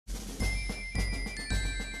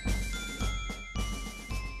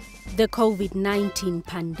The COVID-19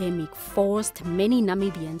 pandemic forced many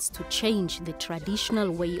Namibians to change the traditional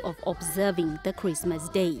way of observing the Christmas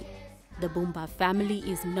day. The Mbumba family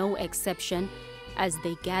is no exception, as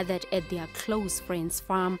they gathered at their close friend's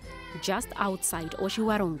farm just outside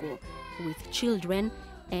Oshiwarongo with children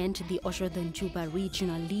and the Oshodonjuba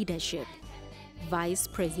regional leadership.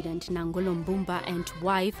 Vice-President Nangolo Mbumba and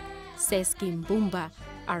wife Sustjie Mbumba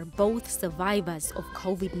are both survivors of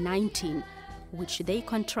COVID-19, which they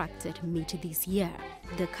contracted mid this year.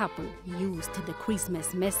 The couple used the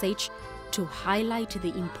Christmas message to highlight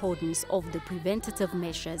the importance of the preventative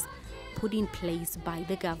measures put in place by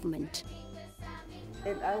the government.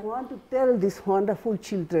 And I want to tell these wonderful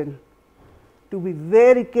children to be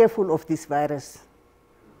very careful of this virus.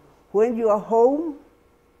 When you are home,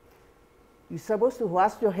 you're supposed to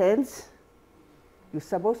wash your hands, you're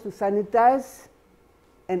supposed to sanitize,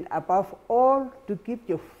 and above all, to keep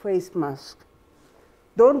your face mask.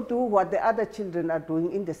 Don't do what the other children are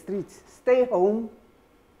doing in the streets. Stay home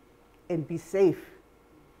and be safe.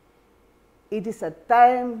 It is a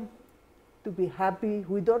time to be happy.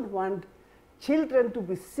 We don't want children to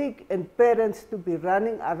be sick and parents to be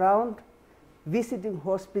running around visiting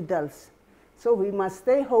hospitals. So we must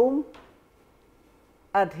stay home,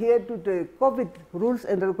 adhere to the COVID rules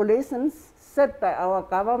and regulations set by our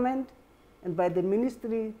government and by the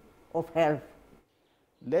Ministry of Health.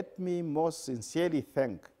 Let me most sincerely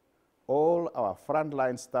thank all our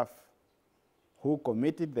frontline staff who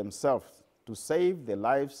committed themselves to save the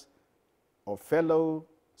lives of fellow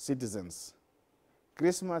citizens.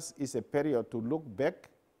 Christmas is a period to look back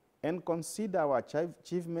and consider our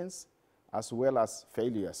achievements as well as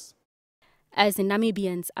failures. As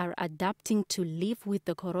Namibians are adapting to live with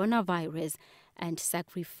the coronavirus and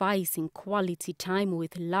sacrificing quality time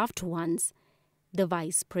with loved ones, the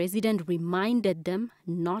Vice President reminded them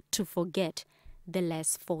not to forget the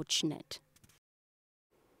less fortunate.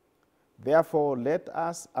 Therefore, let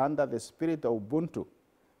us, under the spirit of Ubuntu,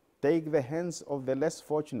 take the hands of the less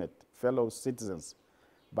fortunate fellow citizens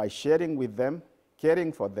by sharing with them,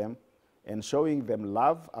 caring for them, and showing them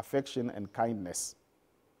love, affection, and kindness.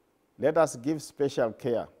 Let us give special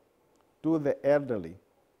care to the elderly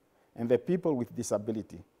and the people with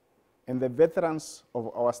disability and the veterans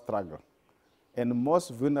of our struggle and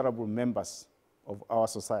most vulnerable members of our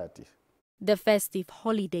society. The festive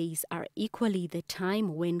holidays are equally the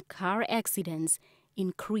time when car accidents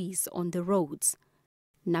increase on the roads.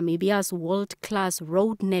 Namibia's world-class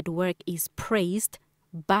road network is praised,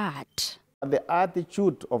 but the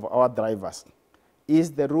attitude of our drivers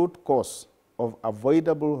is the root cause of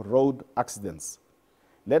avoidable road accidents.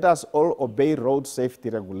 Let us all obey road safety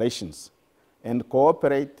regulations and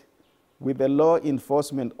cooperate with the law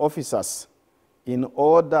enforcement officers in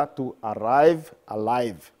order to arrive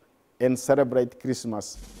alive and celebrate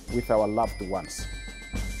Christmas with our loved ones.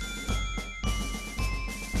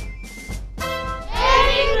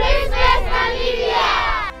 Merry Christmas,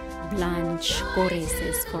 Namibia! Blanche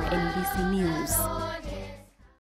Koreses for NBC News.